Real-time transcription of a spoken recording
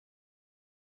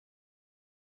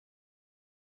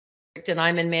and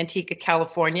I'm in Manteca,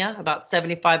 California, about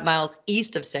 75 miles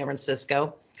east of San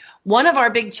Francisco. One of our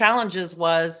big challenges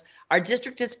was our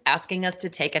district is asking us to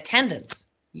take attendance.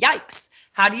 Yikes.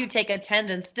 How do you take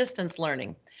attendance distance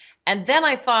learning? And then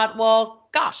I thought, well,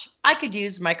 gosh, I could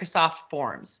use Microsoft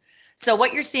Forms. So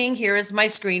what you're seeing here is my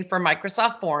screen for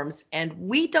Microsoft Forms, and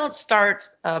we don't start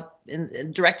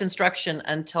in direct instruction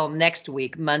until next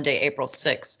week, Monday, April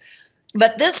 6th.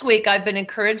 But this week, I've been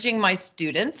encouraging my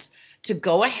students to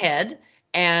go ahead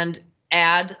and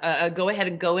go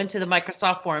into the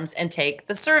Microsoft Forms and take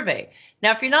the survey.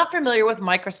 Now, if you're not familiar with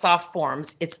Microsoft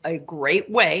Forms, it's a great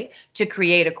way to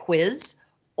create a quiz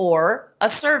or a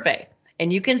survey.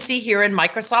 And you can see here in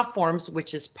Microsoft Forms,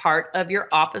 which is part of your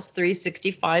Office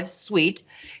 365 suite,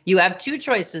 you have two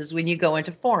choices when you go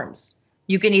into Forms.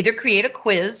 You can either create a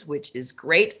quiz, which is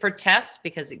great for tests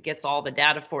because it gets all the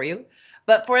data for you.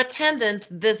 But for attendance,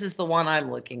 this is the one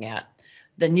I'm looking at,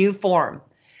 the new form.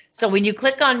 So when you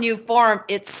click on new form,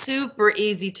 it's super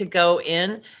easy to go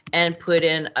in and put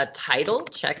in a title,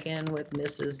 check in with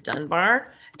Mrs.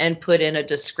 Dunbar, and put in a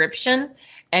description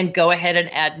and go ahead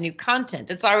and add new content.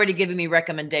 It's already giving me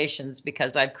recommendations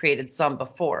because I've created some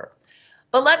before.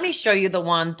 But let me show you the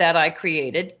one that I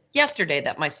created yesterday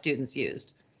that my students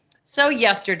used. So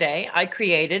yesterday I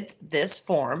created this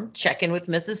form, check in with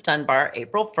Mrs. Dunbar,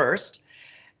 April 1st.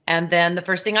 And then the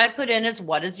first thing I put in is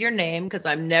what is your name? Because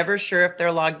I'm never sure if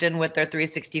they're logged in with their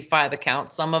 365 account.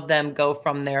 Some of them go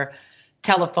from their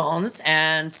telephones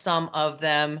and some of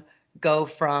them go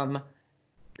from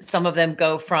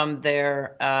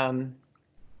their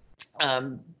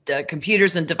the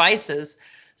computers and devices.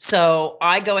 So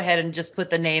I go ahead and just put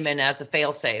the name in as a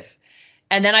fail-safe.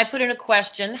 And then I put in a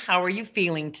question, how are you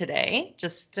feeling today?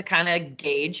 Just to kind of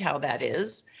gauge how that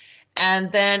is.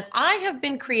 And then I have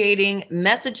been creating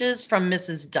messages from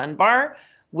Mrs. Dunbar,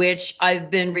 which I've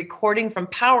been recording from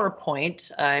PowerPoint.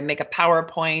 I make a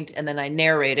PowerPoint and then I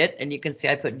narrate it. And you can see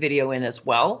I put video in as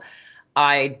well.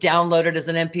 I download it as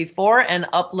an MP4 and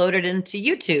upload it into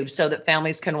YouTube so that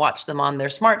families can watch them on their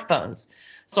smartphones.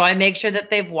 So I make sure that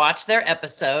they've watched their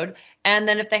episode and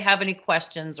then if they have any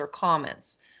questions or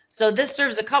comments. So this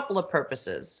serves a couple of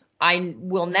purposes. I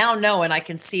will now know and I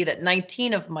can see that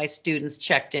 19 of my students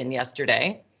checked in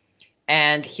yesterday.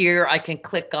 And here I can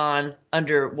click on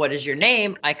under what is your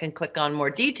name, I can click on more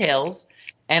details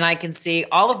and I can see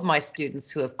all of my students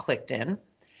who have clicked in.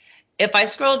 If I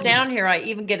scroll down here, I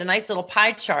even get a nice little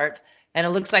pie chart and it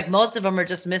looks like most of them are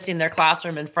just missing their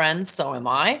classroom and friends, so am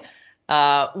I.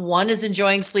 One is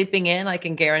enjoying sleeping in. I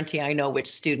can guarantee I know which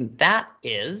student that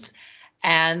is.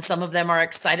 And some of them are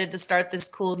excited to start this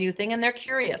cool new thing and they're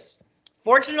curious.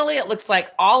 Fortunately, it looks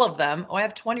like all of them, I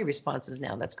have 20 responses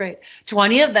now, that's great.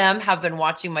 20 of them have been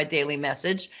watching my daily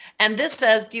message. And this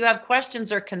says, do you have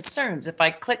questions or concerns? If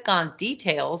I click on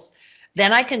details,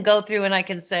 then I can go through and I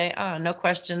can say, oh, no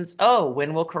questions. Oh,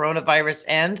 when will coronavirus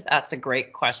end? That's a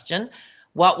great question.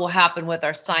 What will happen with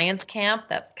our science camp?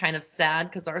 That's kind of sad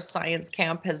because our science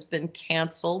camp has been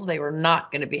canceled. They were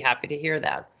not going to be happy to hear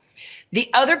that. The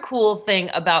other cool thing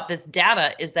about this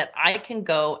data is that I can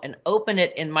go and open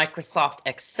it in Microsoft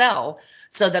Excel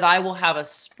so that I will have a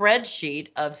spreadsheet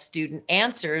of student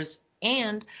answers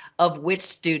and of which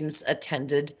students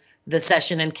attended the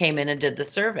session and came in and did the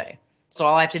survey. So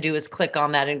all I have to do is click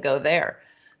on that and go there.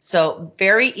 So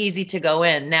very easy to go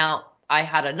in. Now, I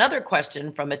had another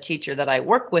question from a teacher that I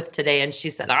work with today, and she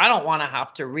said, I don't want to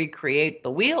have to recreate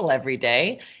the wheel every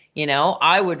day. You know,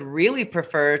 I would really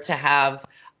prefer to have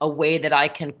a way that I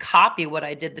can copy what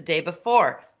I did the day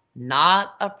before.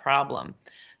 Not a problem.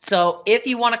 So if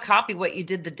you want to copy what you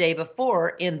did the day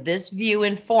before in this view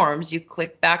in Forms, you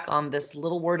click back on this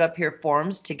little word up here,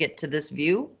 Forms, to get to this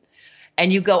view.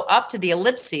 And you go up to the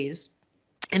ellipses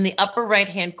in the upper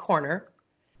right-hand corner.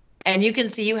 And you can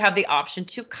see you have the option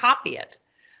to copy it.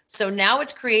 So now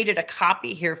it's created a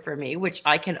copy here for me, which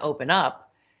I can open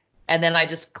up. And then I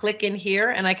just click in here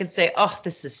and I can say, oh,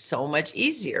 this is so much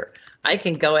easier. I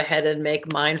can go ahead and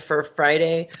make mine for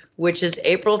Friday, which is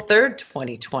April 3rd,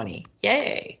 2020.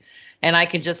 Yay. And I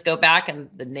can just go back and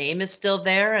the name is still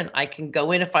there and I can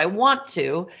go in if I want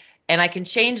to, and I can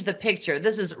change the picture.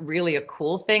 This is really a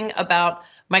cool thing about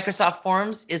Microsoft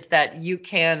Forms is that you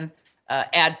can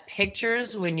add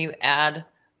pictures when you add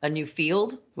a new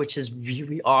field, which is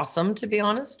really awesome, to be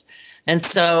honest. And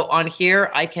so on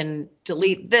here, I can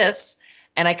delete this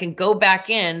and I can go back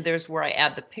in. There's where I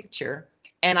add the picture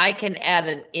and I can add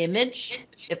an image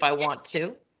if I want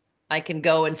to. I can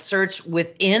go and search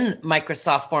within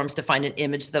Microsoft Forms to find an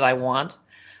image that I want.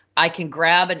 I can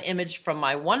grab an image from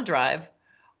my OneDrive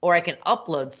or I can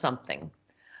upload something.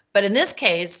 But in this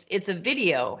case, it's a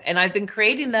video, and I've been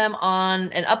creating them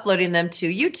on and uploading them to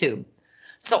YouTube.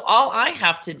 So all I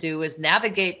have to do is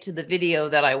navigate to the video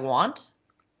that I want,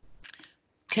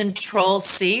 Control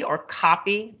C or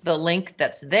copy the link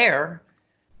that's there,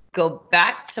 go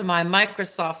back to my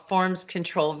Microsoft Forms,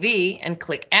 Control V, and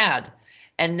click Add.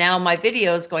 And now my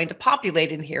video is going to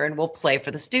populate in here and will play for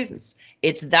the students.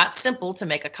 It's that simple to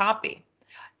make a copy.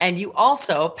 And you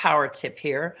also, power tip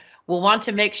here, will want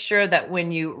to make sure that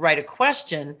when you write a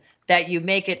question that you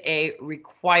make it a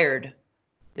required.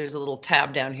 There's a little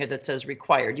tab down here that says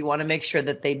required. You want to make sure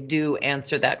that they do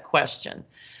answer that question.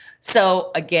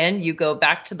 So again, you go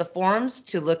back to the forms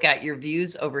to look at your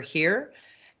views over here.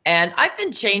 And I've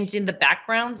been changing the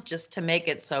backgrounds just to make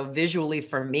it so visually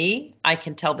for me, I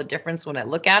can tell the difference when I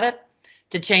look at it.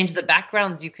 To change the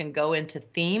backgrounds, you can go into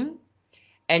theme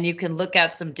and you can look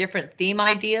at some different theme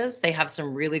ideas. They have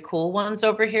some really cool ones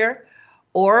over here.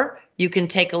 Or you can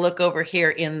take a look over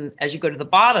here as you go to the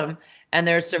bottom, and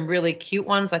there's some really cute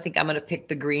ones. I think I'm going to pick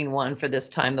the green one for this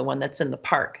time, the one that's in the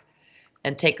park,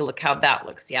 and take a look how that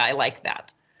looks. Yeah, I like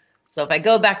that. So if I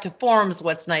go back to forms,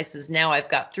 what's nice is now I've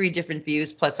got 3 different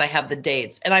views, plus I have the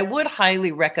dates. And I would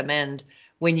highly recommend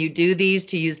when you do these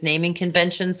to use naming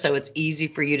conventions so it's easy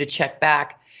for you to check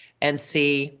back and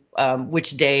see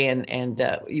which day and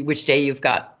which day you've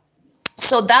got.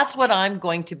 So that's what I'm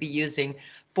going to be using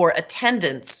for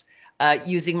attendance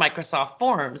using Microsoft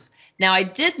Forms. Now, I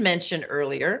did mention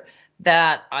earlier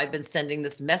that I've been sending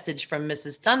this message from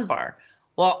Mrs. Dunbar.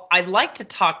 Well, I'd like to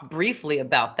talk briefly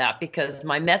about that because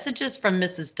my messages from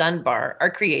Mrs. Dunbar are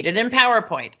created in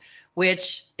PowerPoint,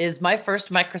 which is my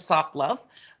first Microsoft love.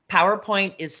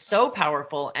 PowerPoint is so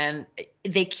powerful and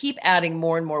they keep adding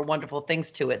more and more wonderful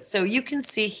things to it. So you can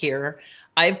see here,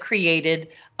 I've created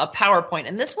a PowerPoint,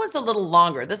 and this one's a little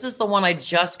longer. This is the one I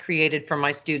just created for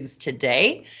my students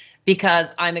today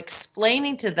because I'm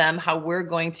explaining to them how we're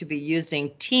going to be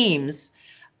using Teams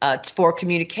for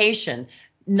communication.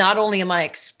 Not only am I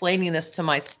explaining this to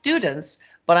my students,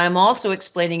 but I'm also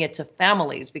explaining it to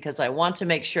families because I want to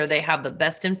make sure they have the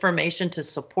best information to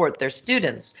support their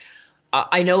students.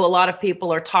 I know a lot of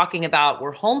people are talking about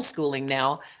we're homeschooling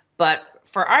now, but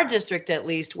for our district at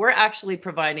least, we're actually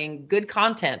providing good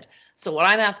content. So what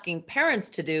I'm asking parents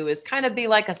to do is kind of be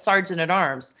like a sergeant at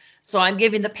arms. So I'm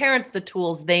giving the parents the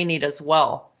tools they need as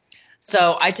well.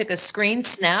 So I took a screen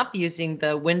snap using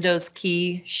the Windows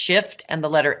key Shift and the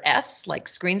letter S, like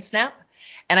screen snap.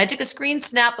 And I took a screen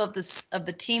snap of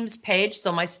the Teams page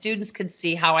so my students could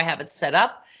see how I have it set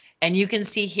up. And you can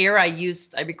see here I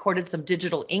recorded some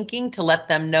digital inking to let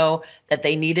them know that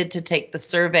they needed to take the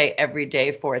survey every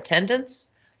day for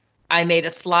attendance. I made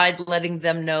a slide letting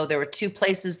them know there were 2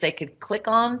 places they could click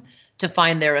on to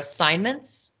find their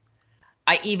assignments.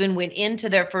 I even went into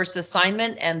their first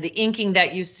assignment, and the inking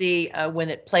that you see when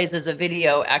it plays as a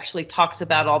video actually talks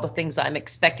about all the things I'm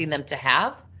expecting them to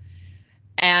have.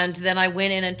 And then I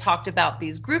went in and talked about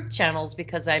these group channels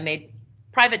because I made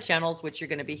private channels, which you're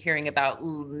going to be hearing about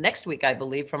next week, I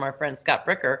believe, from our friend Scott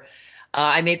Bricker.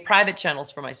 I made private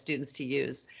channels for my students to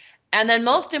use. And then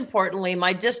most importantly,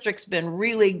 my district's been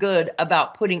really good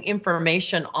about putting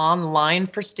information online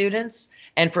for students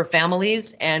and for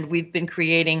families. And we've been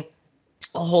creating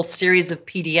a whole series of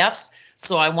PDFs.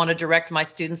 So I want to direct my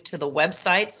students to the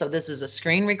website. So this is a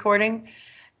screen recording.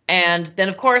 And then,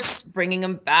 of course, bringing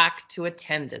them back to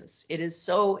attendance. It is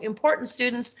so important,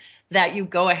 students, that you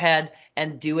go ahead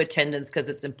and do attendance because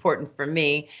it's important for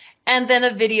me. And then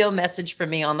a video message for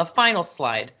me on the final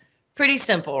slide. Pretty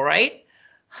simple, right?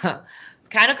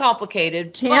 Kind of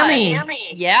complicated. Tammy.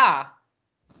 Yeah.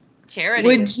 Charity.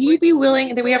 Would you be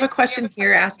willing, we have a question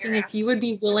here asking if you would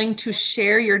be willing to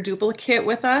share your duplicate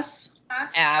with us?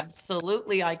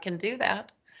 Absolutely, I can do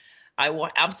that. I will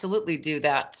absolutely do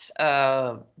that.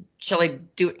 Shall I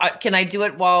do, can I do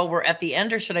it while we're at the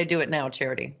end or should I do it now,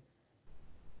 Charity?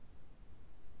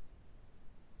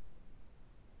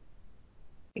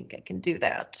 I think I can do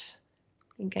that.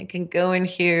 I think I can go in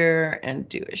here and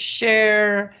do a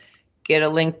share, get a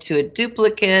link to a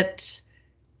duplicate,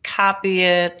 copy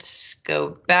it,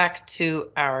 go back to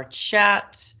our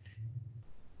chat,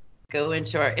 go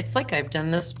into our, it's like I've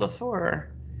done this before.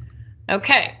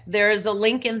 Okay, there is a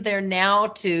link in there now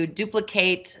to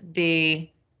duplicate the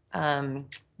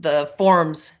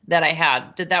forms that I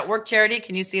had. Did that work, Charity?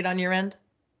 Can you see it on your end?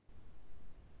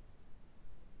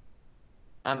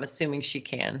 I'm assuming she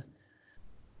can.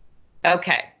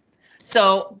 Okay,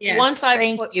 so yes, once I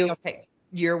thank you. Okay.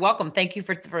 You're welcome. Thank you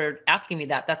for asking me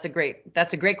that. That's a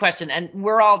great question. And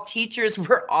we're all teachers.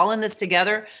 We're all in this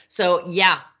together. So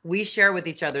yeah, we share with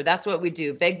each other. That's what we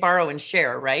do. Beg, borrow, and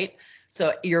share, right?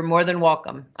 So you're more than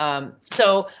welcome.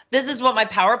 So this is what my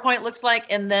PowerPoint looks like.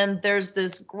 And then there's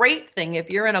this great thing. If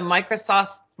you're in a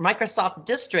Microsoft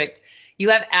district, you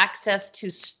have access to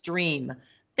Stream.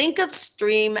 Think of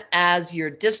Stream as your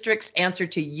district's answer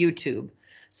to YouTube.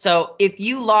 So if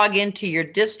you log into your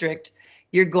district,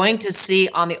 you're going to see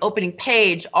on the opening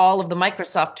page all of the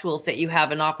Microsoft tools that you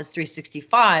have in Office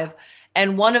 365,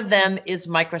 and one of them is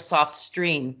Microsoft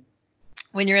Stream.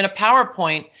 When you're in a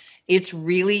PowerPoint, it's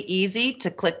really easy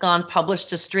to click on Publish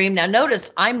to Stream. Now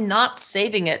notice I'm not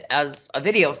saving it as a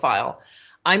video file.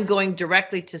 I'm going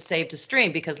directly to Save to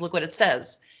Stream because look what it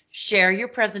says. Share your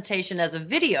presentation as a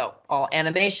video. All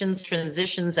animations,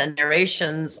 transitions, and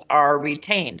narrations are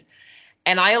retained.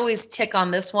 And I always tick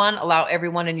on this one, allow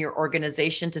everyone in your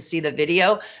organization to see the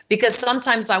video, because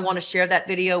sometimes I want to share that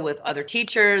video with other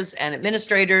teachers and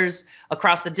administrators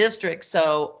across the district.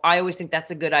 So I always think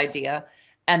that's a good idea.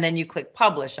 And then you click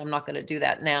publish. I'm not going to do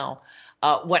that now.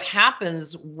 What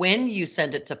happens when you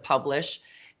send it to publish,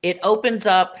 it opens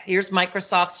up, here's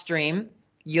Microsoft Stream.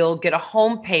 You'll get a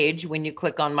home page when you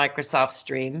click on Microsoft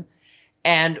Stream,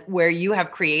 and where you have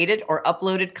created or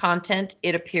uploaded content,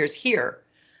 it appears here.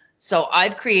 So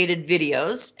I've created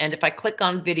videos, and if I click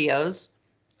on videos,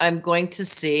 I'm going to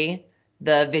see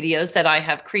the videos that I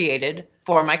have created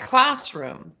for my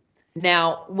classroom.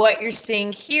 Now, what you're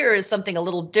seeing here is something a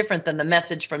little different than the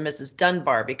message from Mrs.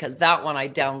 Dunbar, because that one I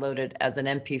downloaded as an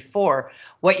MP4.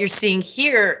 What you're seeing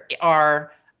here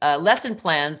are lesson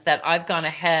plans that I've gone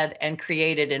ahead and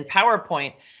created in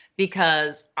PowerPoint,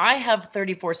 because I have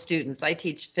 34 students. I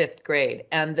teach 5th grade,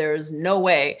 and there's no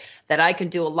way that I can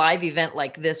do a live event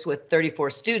like this with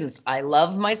 34 students. I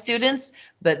love my students,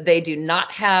 but they do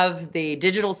not have the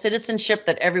digital citizenship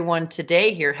that everyone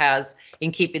today here has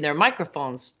in keeping their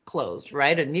microphones closed,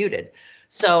 right, and muted.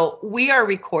 So we are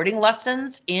recording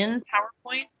lessons in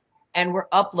PowerPoint, and we're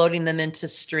uploading them into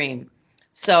Stream.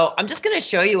 So I'm just going to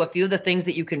show you a few of the things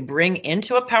that you can bring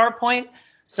into a PowerPoint.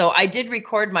 So I did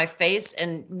record my face,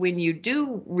 and when you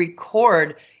do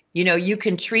record, you know, you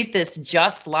can treat this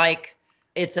just like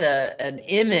it's an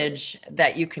image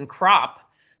that you can crop.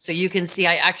 So you can see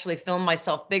I actually filmed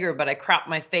myself bigger, but I cropped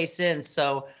my face in.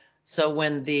 So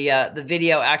when the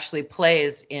video actually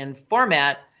plays in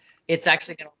format, it's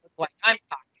actually going to look like I'm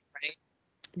talking, right?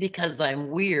 Because I'm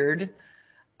weird.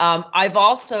 I've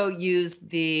also used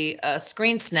the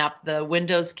screen snap, the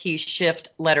Windows key Shift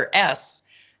letter S,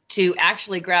 to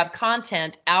actually grab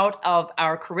content out of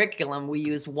our curriculum. We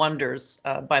use Wonders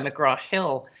by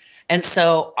McGraw-Hill. And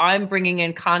so I'm bringing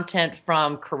in content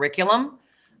from curriculum.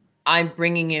 I'm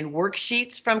bringing in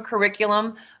worksheets from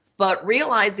curriculum, but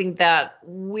realizing that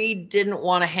we didn't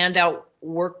want to hand out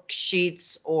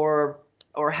worksheets or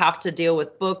have to deal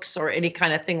with books or any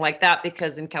kind of thing like that,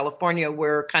 because in California,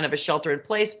 we're kind of a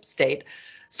shelter-in-place state.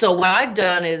 So what I've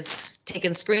done is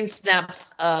taken screen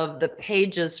snaps of the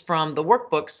pages from the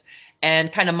workbooks and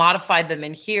kind of modified them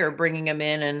in here, bringing them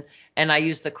in, and I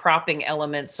use the cropping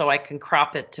element so I can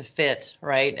crop it to fit,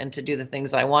 right, and to do the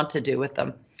things I want to do with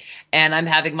them. And I'm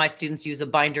having my students use a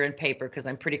binder and paper because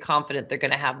I'm pretty confident they're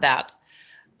going to have that.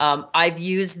 I've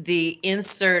used the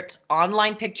insert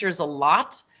online pictures a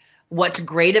lot. What's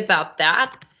great about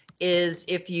that is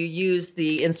if you use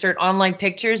the insert online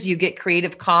pictures, you get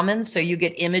Creative Commons, so you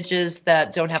get images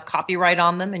that don't have copyright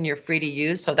on them and you're free to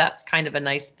use. So that's kind of a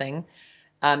nice thing.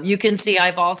 You can see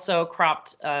I've also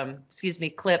clipped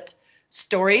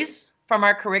stories from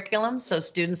our curriculum so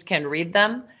students can read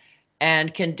them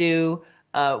and can do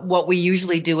what we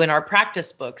usually do in our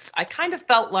practice books. I kind of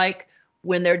felt like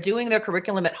when they're doing their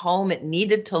curriculum at home, it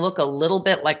needed to look a little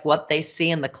bit like what they see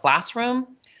in the classroom,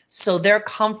 so they're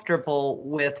comfortable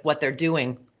with what they're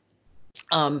doing.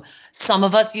 Some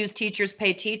of us use Teachers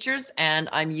Pay Teachers, and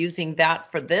I'm using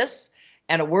that for this,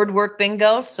 and a word work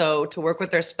bingo. So to work with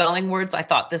their spelling words, I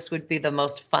thought this would be the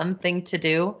most fun thing to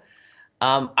do.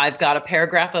 I've got a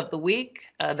paragraph of the week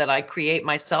that I create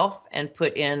myself and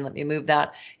put in. Let me move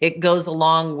that. It goes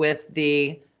along with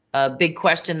the big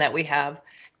question that we have.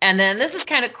 And then this is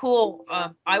kind of cool.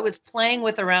 I was playing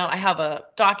with around, I have a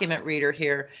document reader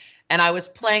here, and I was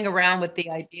playing around with the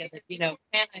idea that, you know,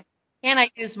 can I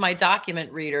use my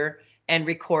document reader and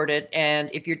record it? And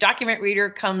if your document reader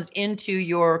comes into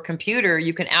your computer,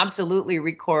 you can absolutely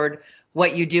record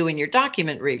what you do in your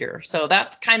document reader. So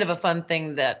that's kind of a fun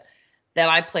thing that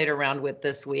I played around with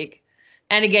this week.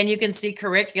 And again, you can see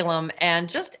curriculum. And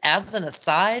just as an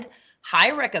aside,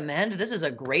 I recommend, this is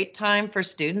a great time for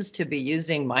students to be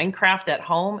using Minecraft at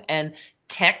home, and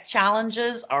tech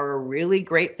challenges are a really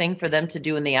great thing for them to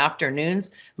do in the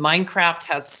afternoons. Minecraft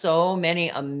has so many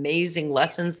amazing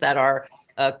lessons that are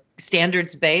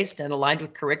standards based and aligned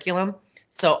with curriculum.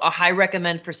 So I highly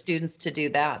recommend for students to do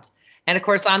that. And of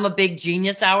course, I'm a big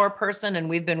Genius Hour person, and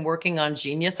we've been working on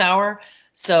Genius Hour.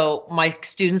 So my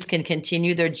students can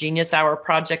continue their Genius Hour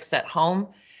projects at home.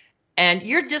 And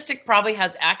your district probably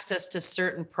has access to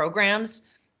certain programs.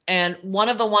 And one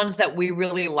of the ones that we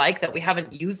really like that we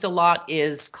haven't used a lot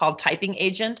is called Typing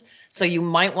Agent. So you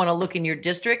might want to look in your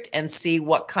district and see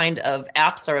what kind of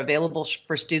apps are available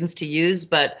for students to use.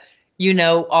 But you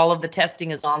know, all of the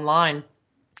testing is online.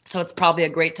 So it's probably a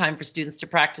great time for students to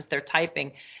practice their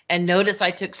typing. And notice I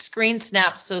took screen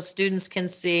snaps so students can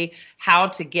see how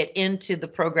to get into the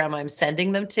program I'm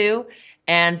sending them to.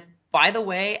 And by the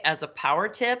way, as a power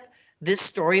tip, this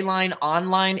Storyline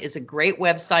Online is a great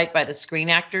website by the Screen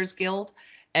Actors Guild.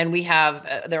 And we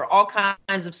have, there are all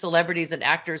kinds of celebrities and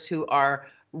actors who are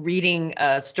reading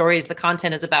stories. The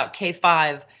content is about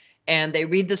K-5, and they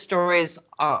read the stories.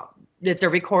 It's a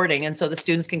recording, and so the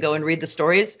students can go and read the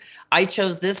stories. I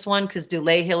chose this one because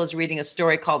Dulé Hill is reading a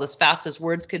story called As Fast as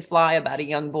Words Could Fly about a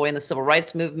young boy in the civil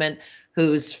rights movement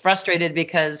who's frustrated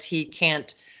because he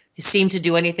can't seem to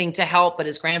do anything to help, but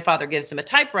his grandfather gives him a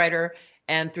typewriter,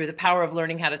 and through the power of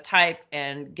learning how to type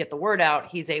and get the word out,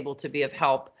 he's able to be of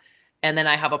help. And then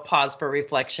I have a pause for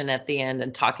reflection at the end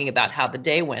and talking about how the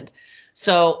day went.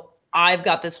 So I've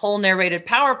got this whole narrated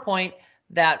PowerPoint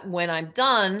that when I'm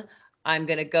done, I'm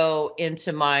going to go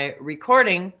into my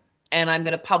recording and I'm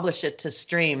going to publish it to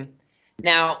stream.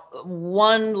 Now,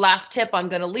 one last tip I'm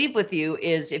going to leave with you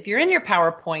is if you're in your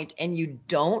PowerPoint and you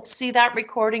don't see that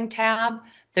recording tab,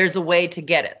 there's a way to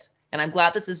get it. And I'm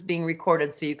glad this is being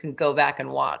recorded so you can go back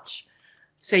and watch.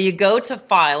 So you go to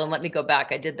File, and let me go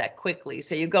back. I did that quickly.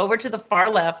 So you go over to the far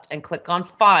left and click on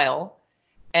File,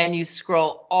 and you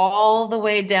scroll all the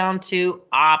way down to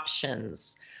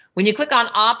Options. When you click on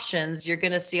Options, you're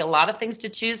going to see a lot of things to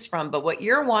choose from, but what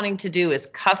you're wanting to do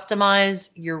is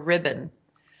customize your ribbon.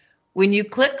 When you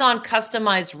click on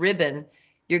Customize Ribbon,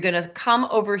 you're going to come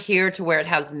over here to where it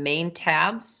has Main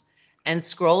Tabs and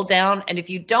scroll down. And if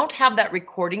you don't have that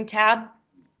recording tab,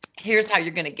 here's how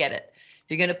you're going to get it.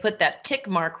 You're going to put that tick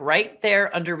mark right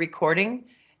there under Recording,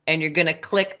 and you're going to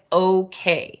click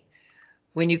OK.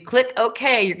 When you click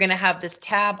OK, you're going to have this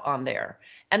tab on there.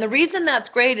 And the reason that's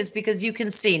great is because you can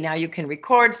see now you can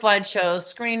record slideshow,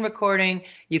 screen recording,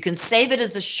 you can save it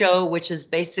as a show, which is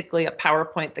basically a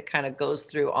PowerPoint that kind of goes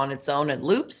through on its own and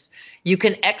loops. You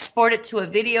can export it to a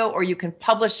video, or you can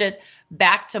publish it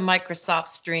back to Microsoft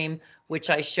Stream, which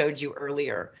I showed you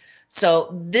earlier.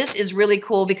 So this is really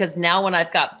cool because now when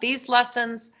I've got these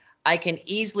lessons, I can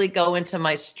easily go into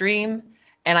my stream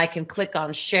and I can click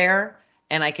on share,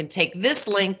 and I can take this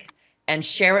link and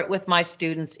share it with my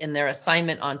students in their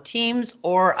assignment on Teams,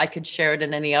 or I could share it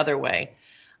in any other way.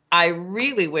 I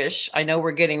really wish, I know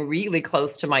we're getting really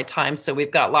close to my time, so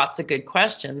we've got lots of good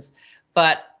questions,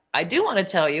 but I do want to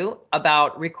tell you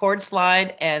about record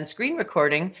slide and screen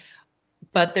recording,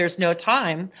 but there's no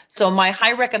time. So my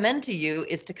high recommend to you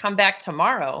is to come back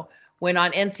tomorrow when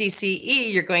on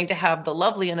NCCE, you're going to have the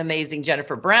lovely and amazing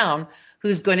Jennifer Brown,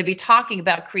 who's going to be talking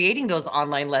about creating those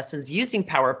online lessons using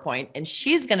PowerPoint. And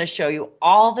she's going to show you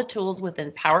all the tools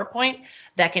within PowerPoint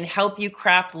that can help you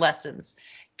craft lessons.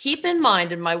 Keep in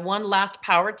mind, and my one last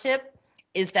power tip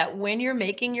is that when you're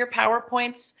making your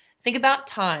PowerPoints, think about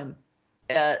time.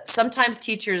 Sometimes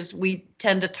teachers, we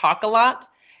tend to talk a lot,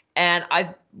 and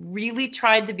I've really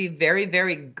tried to be very,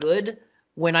 very good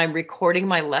when I'm recording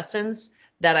my lessons,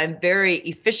 that I'm very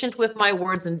efficient with my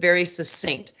words and very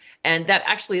succinct. And that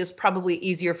actually is probably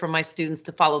easier for my students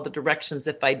to follow the directions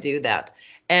if I do that.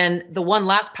 And the one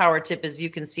last power tip is you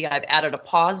can see I've added a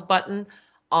pause button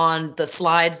on the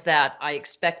slides that I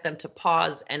expect them to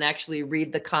pause and actually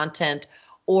read the content,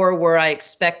 or where I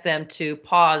expect them to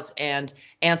pause and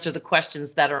answer the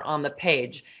questions that are on the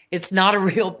page. It's not a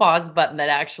real pause button that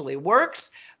actually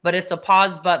works, but it's a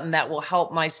pause button that will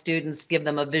help my students, give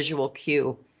them a visual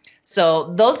cue.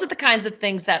 So those are the kinds of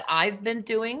things that I've been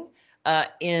doing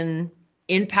in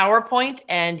PowerPoint,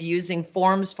 and using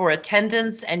forms for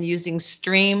attendance, and using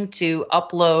Stream to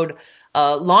upload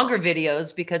longer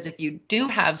videos, because if you do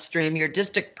have Stream, your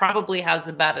district probably has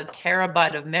about 1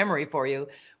 terabyte of memory for you,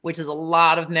 which is a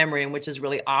lot of memory and which is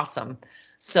really awesome.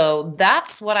 So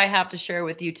that's what I have to share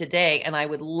with you today, and I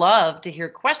would love to hear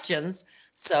questions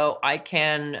so I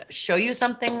can show you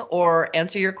something or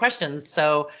answer your questions.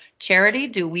 So Charity,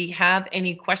 do we have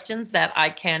any questions that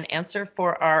I can answer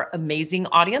for our amazing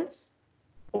audience?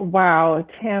 Wow,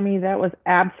 Tammy, that was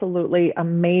absolutely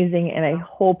amazing and a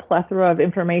whole plethora of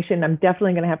information. I'm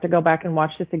definitely going to have to go back and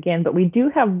watch this again, but we do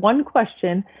have one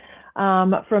question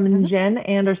from Jen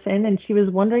Anderson, and she was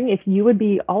wondering if you would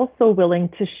be also willing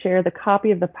to share the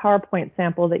copy of the PowerPoint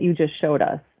sample that you just showed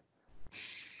us.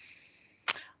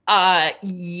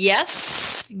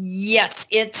 Yes,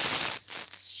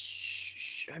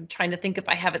 it's, I'm trying to think if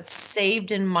I have it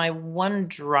saved in my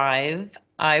OneDrive.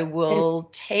 I will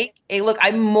take a look.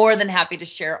 I'm more than happy to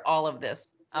share all of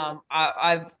this.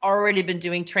 I've already been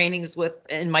doing trainings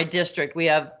in my district. We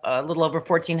have a little over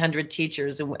 1,400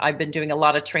 teachers, and I've been doing a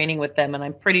lot of training with them, and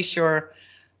I'm pretty sure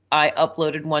I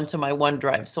uploaded one to my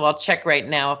OneDrive. So I'll check right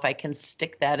now if I can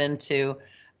stick that into,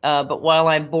 but while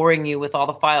I'm boring you with all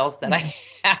the files that I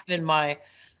have in my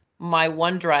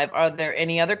OneDrive, are there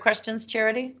any other questions,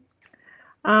 Charity?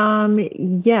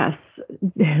 Yes,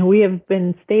 we have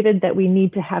been stated that we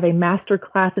need to have a master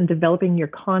class in developing your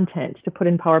content to put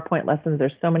in PowerPoint lessons.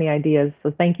 There's so many ideas, so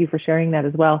thank you for sharing that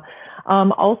as well.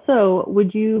 Also,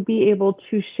 would you be able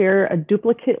to share a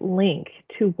duplicate link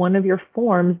to one of your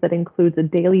forms that includes a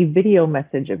daily video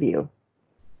message of you?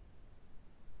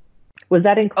 Was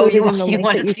that included in the link? You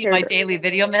want that to you see shared? my daily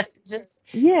video messages?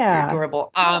 Yeah. You're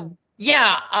adorable.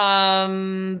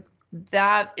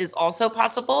 That is also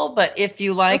possible, but if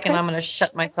you like, and I'm going to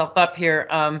shut myself up here,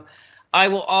 I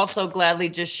will also gladly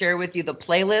just share with you the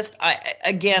playlist.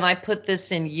 I put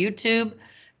this in YouTube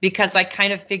because I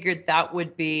kind of figured that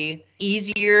would be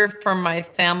easier for my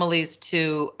families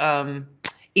to,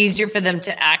 easier for them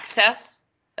to access,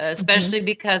 especially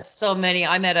because so many,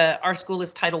 our school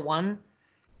is Title I,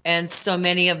 and so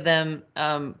many of them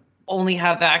only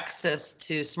have access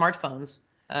to smartphones.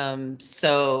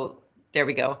 So there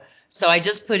we go. So I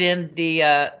just put in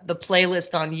the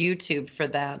playlist on YouTube for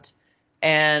that,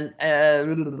 and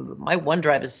my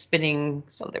OneDrive is spinning.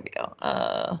 So there we go.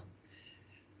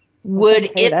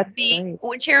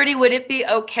 Charity, would it be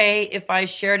okay if I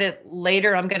shared it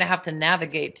later? I'm going to have to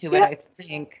navigate to it, I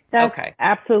think. That's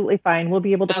absolutely fine. We'll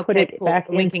be able to put it back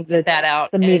we into can get that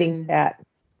out. The meeting chat.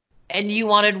 And you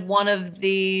wanted one of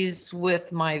these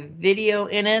with my video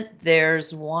in it.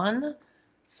 There's one.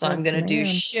 So I'm going to do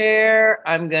share.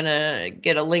 I'm going to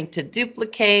get a link to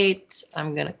duplicate.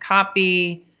 I'm going to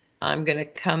copy. I'm going to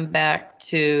come back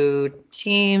to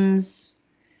Teams.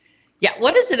 Yeah,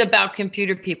 what is it about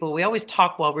computer people? We always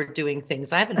talk while we're doing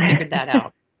things. I haven't figured that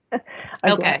out.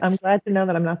 I'm glad to know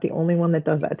that I'm not the only one that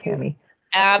does that, Tammy.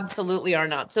 Absolutely are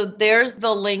not. So there's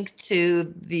the link to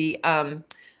the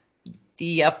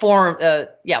forum.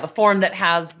 The forum that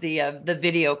has the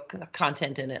video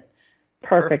content in it.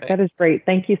 Perfect. That is great.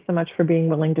 Thank you so much for being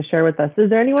willing to share with us.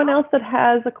 Is there anyone else that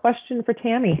has a question for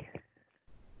Tammy?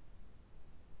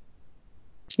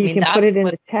 You can put it in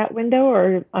the chat window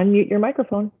or unmute your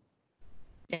microphone.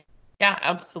 Yeah,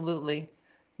 absolutely. I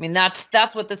mean,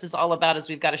 that's what this is all about, is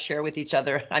we've got to share with each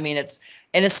other. I mean,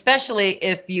 and especially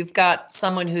if you've got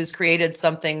someone who's created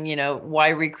something, why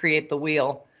recreate the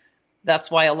wheel? That's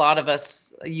why a lot of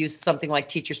us use something like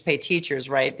Teachers Pay Teachers,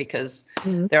 right? Because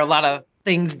there are a lot of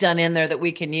things done in there that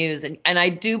we can use. And I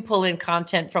do pull in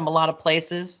content from a lot of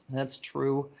places. That's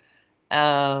true.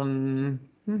 And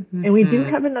we do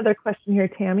have another question here,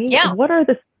 Tammy. Yeah. What are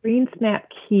the screen snap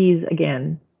keys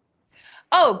again?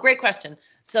 Oh, great question.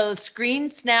 So screen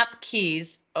snap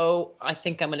keys. Oh, I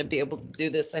think I'm going to be able to do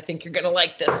this. I think you're going to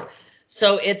like this.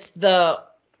 So it's the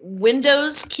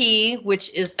Windows key,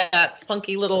 which is that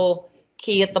funky little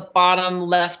key at the bottom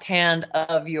left hand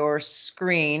of your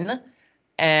screen,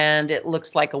 and it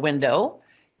looks like a window.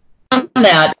 On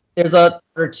that, there's a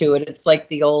or to it. It's like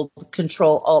the old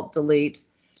Control-Alt-Delete.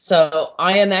 So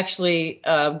I am actually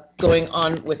going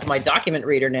on with my document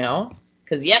reader now,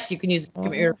 because yes, you can use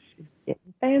computer.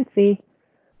 Getting fancy.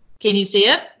 Can you see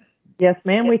it? Yes,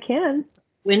 ma'am, we can.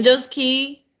 Windows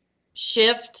key,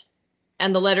 Shift,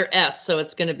 and the letter S. So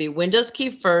it's going to be Windows key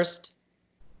first,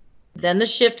 then the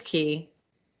Shift key,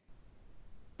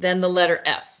 then the letter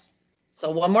S. So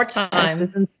one more time.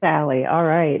 This is Sally. All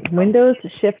right. Windows,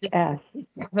 Shift, S.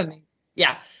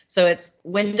 Yeah. So it's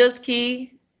Windows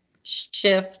key,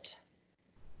 Shift,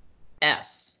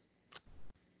 S.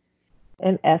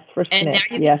 And S for snip. And now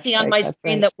you can see on my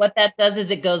screen that what that does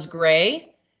is it goes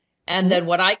gray. And then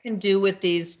what I can do with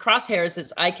these crosshairs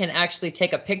is I can actually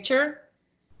take a picture,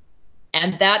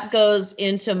 and that goes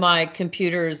into my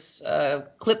computer's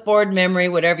clipboard memory,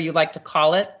 whatever you like to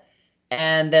call it.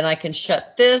 And then I can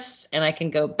shut this and I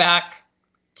can go back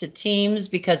to Teams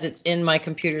because it's in my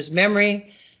computer's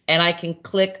memory. And I can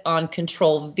click on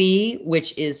Control V,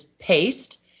 which is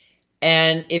paste.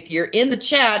 And if you're in the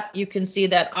chat, you can see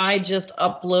that I just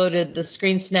uploaded the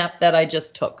screen snap that I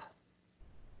just took.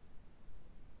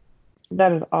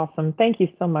 That is awesome. Thank you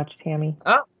so much, Tammy.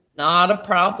 Oh, not a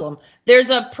problem.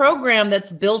 There's a program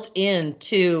that's built in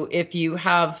too. If you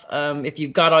have, if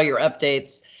you've got all your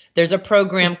updates, there's a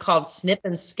program called Snip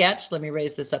and Sketch. Let me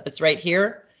raise this up. It's right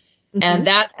here. And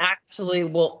that actually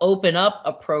will open up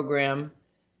a program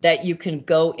that you can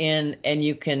go in and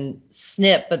you can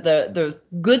snip. But the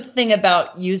good thing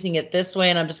about using it this way,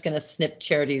 and I'm just going to snip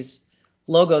Charity's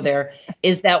logo there,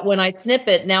 is that when I snip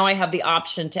it, now I have the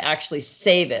option to actually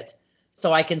save it.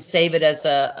 So I can save it as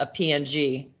a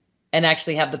PNG and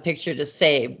actually have the picture to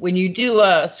save. When you do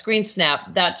a screen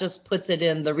snap, that just puts it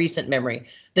in the recent memory.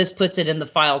 This puts it in the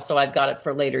file, so I've got it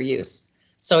for later use.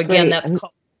 So again, that's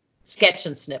called sketch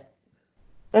and snip.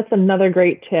 That's another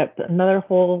great tip, another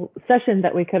whole session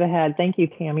that we could have had. Thank you,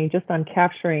 Tammy, just on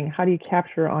capturing. How do you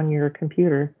capture on your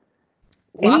computer?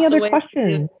 Any other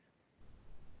questions?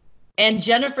 And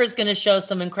Jennifer's going to show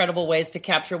some incredible ways to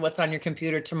capture what's on your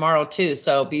computer tomorrow too.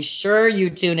 So be sure you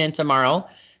tune in tomorrow,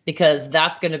 because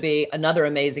that's going to be another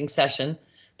amazing session.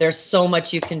 There's so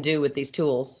much you can do with these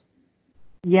tools.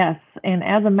 Yes, and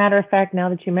as a matter of fact, now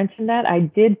that you mentioned that, I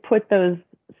did put those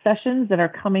sessions that are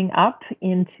coming up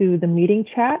into the meeting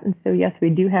chat. And so yes, we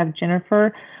do have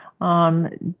Jennifer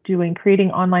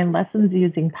creating online lessons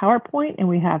using PowerPoint, and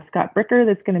we have Scott Bricker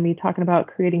that's going to be talking about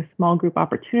creating small group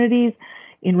opportunities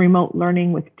in remote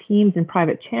learning with teams and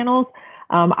private channels.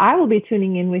 I will be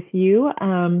tuning in with you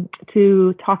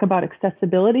to talk about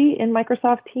accessibility in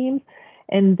Microsoft Teams,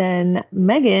 and then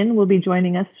Megan will be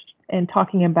joining us and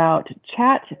talking about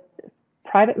chat,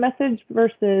 private message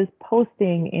versus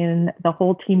posting in the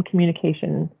whole team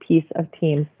communication piece of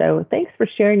Teams. So thanks for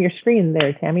sharing your screen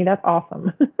there, Tammy. That's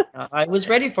awesome. I was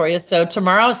ready for you. So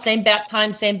tomorrow, same bat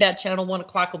time, same bat channel, 1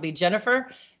 o'clock will be Jennifer.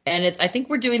 And I think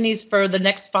we're doing these for the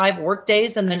next 5 work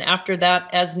days, and then after that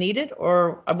as needed,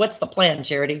 or what's the plan,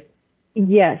 Charity?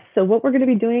 Yes. So what we're going to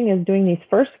be doing is doing these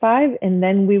first 5, and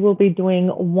then we will be doing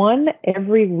 1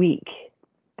 every week.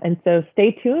 And so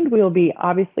stay tuned. We will be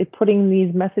obviously putting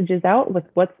these messages out with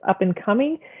what's up and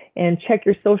coming, and check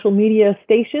your social media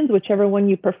stations, whichever one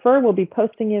you prefer. We'll be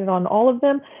posting it on all of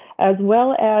them, as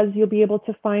well as you'll be able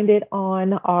to find it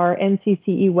on our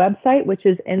NCCE website, which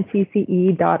is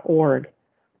ncce.org.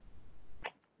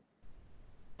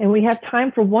 And we have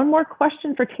time for one more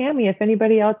question for Tammy, if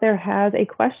anybody out there has a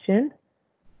question.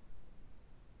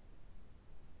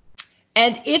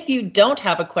 And if you don't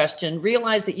have a question,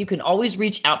 realize that you can always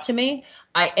reach out to me.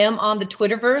 I am on the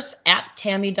Twitterverse at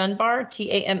Tammy Dunbar,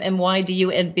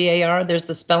 TammyDunbar. There's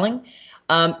the spelling.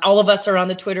 All of us are on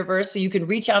the Twitterverse, so you can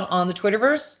reach out on the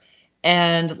Twitterverse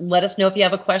and let us know if you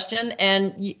have a question.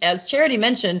 And as Charity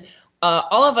mentioned,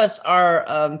 all of us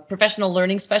are professional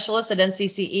learning specialists at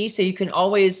NCCE, so you can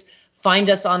always find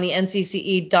us on the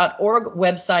ncce.org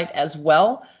website as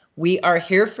well. We are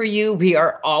here for you. We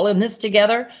are all in this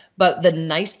together. But the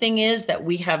nice thing is that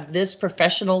we have this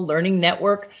professional learning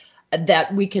network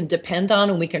that we can depend on,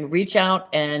 and we can reach out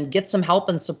and get some help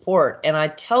and support. And I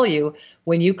tell you,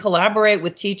 when you collaborate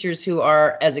with teachers who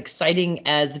are as exciting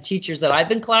as the teachers that I've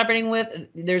been collaborating with,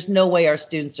 there's no way our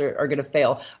students are going to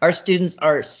fail. Our students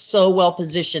are so well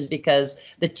positioned because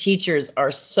the teachers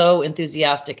are so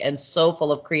enthusiastic and so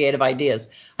full of creative ideas.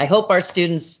 I hope our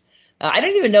students, I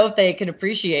don't even know if they can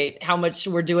appreciate how much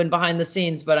we're doing behind the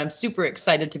scenes, but I'm super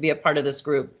excited to be a part of this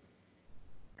group.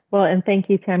 Well, and thank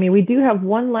you, Tammy. We do have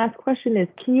one last question is,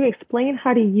 can you explain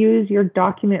how to use your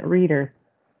document reader?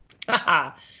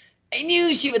 I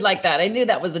knew she would like that. I knew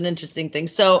that was an interesting thing.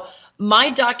 So my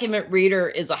document reader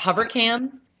is a hover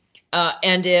cam,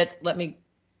 and let me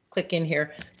click in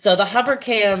here. So the hover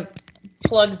cam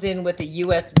plugs in with a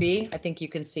USB. I think you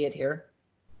can see it here.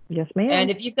 Yes, ma'am.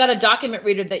 And if you've got a document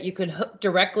reader that you can hook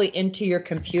directly into your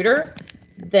computer,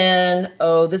 then,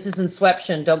 oh, this is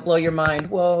Inception. Don't blow your mind.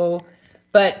 Whoa.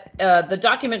 But the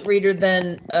document reader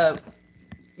then,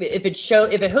 if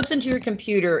it hooks into your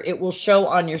computer, it will show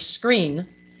on your screen.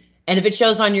 And if it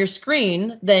shows on your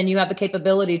screen, then you have the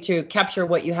capability to capture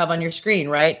what you have on your screen,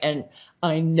 right? And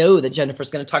I know that Jennifer's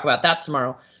going to talk about that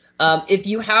tomorrow. If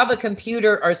you have a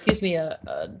computer, or excuse me,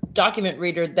 a document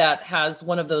reader that has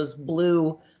one of those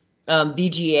blue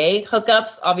VGA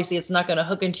hookups, obviously it's not going to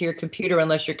hook into your computer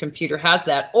unless your computer has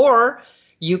that. Or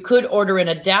you could order an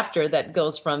adapter that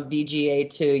goes from VGA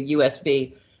to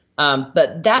USB,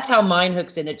 but that's how mine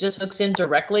hooks in. It just hooks in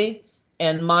directly,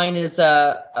 and mine is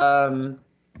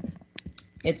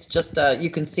it's just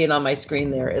you can see it on my screen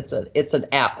there. It's an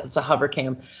app. It's a hover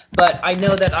cam. But I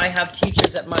know that I have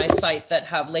teachers at my site that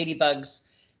have ladybugs,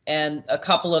 and a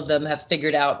couple of them have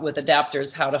figured out with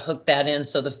adapters how to hook that in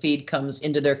so the feed comes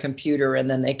into their computer and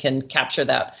then they can capture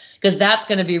that. Because that's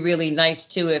going to be really nice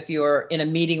too if you're in a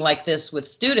meeting like this with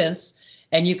students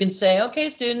and you can say, okay,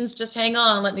 students, just hang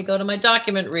on, let me go to my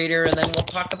document reader and then we'll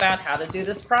talk about how to do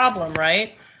this problem,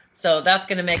 right? So that's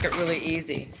going to make it really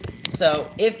easy. So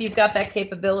if you've got that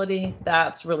capability,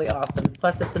 that's really awesome.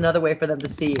 Plus, it's another way for them to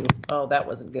see you. Oh, that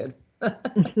wasn't good.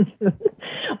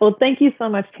 Well, thank you so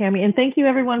much, Tammy. And thank you,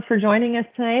 everyone, for joining us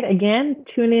tonight. Again,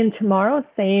 tune in tomorrow,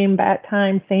 same bat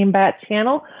time, same bat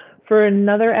channel, for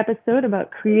another episode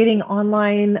about creating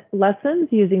online lessons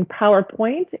using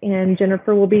PowerPoint. And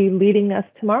Jennifer will be leading us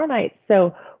tomorrow night.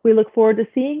 So we look forward to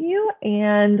seeing you,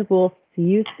 and we'll see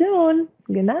you soon.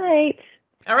 Good night.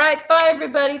 All right. Bye,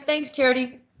 everybody. Thanks,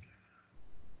 Charity.